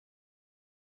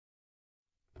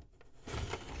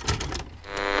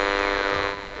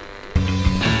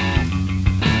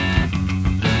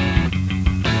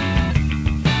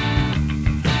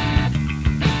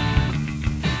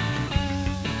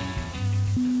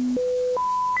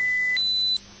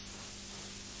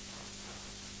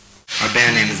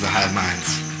band name is the Hive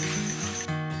Minds.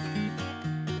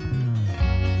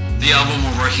 The album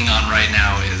we're working on right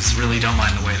now is Really Don't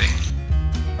Mind the Waiting.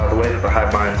 The way that the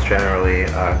Hive Minds generally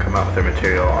come out with their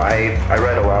material, I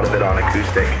write a lot of it on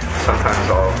acoustic. Sometimes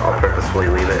I'll purposefully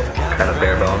leave it kind of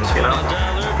bare bones, you know,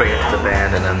 bring it to the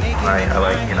band, and then I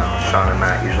like, you know, Sean and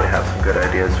Matt usually have some good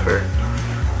ideas for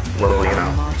little, you know,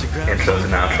 intros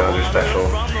and outros or special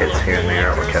hits here and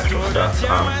there, orchestral stuff.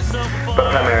 But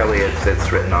primarily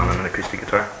it's written on an acoustic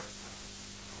guitar.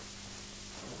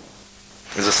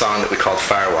 There's a song that we called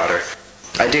Firewater.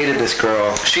 I dated this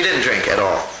girl. She didn't drink at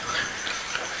all.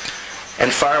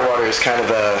 And Firewater is kind of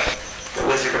the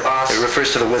Wizard of Oz. It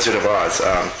refers to the Wizard of Oz.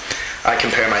 I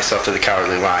compare myself to the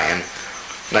Cowardly Lion,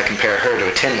 and I compare her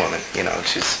to a Tin Woman. You know,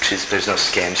 there's no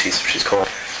skin. She's cold.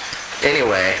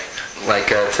 Anyway, like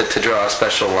to draw a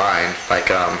special line, like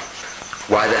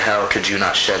why the hell could you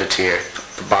not shed a tear?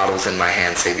 The bottle's in my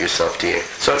hand. Save yourself, dear.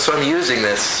 So I'm using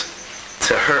this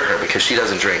to hurt her because she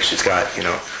doesn't drink. She's got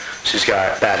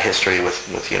bad history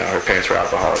with you know, her parents were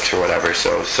alcoholics or whatever.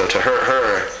 So to hurt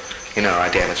her, you know, I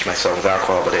damaged myself with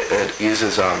alcohol. But it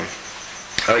uses I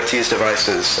like to use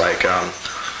devices like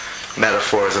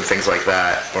metaphors and things like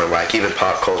that, or like even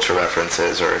pop culture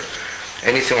references or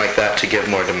anything like that to give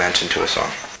more dimension to a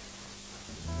song.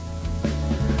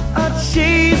 A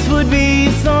chase would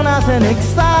be so nice and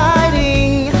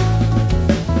exciting.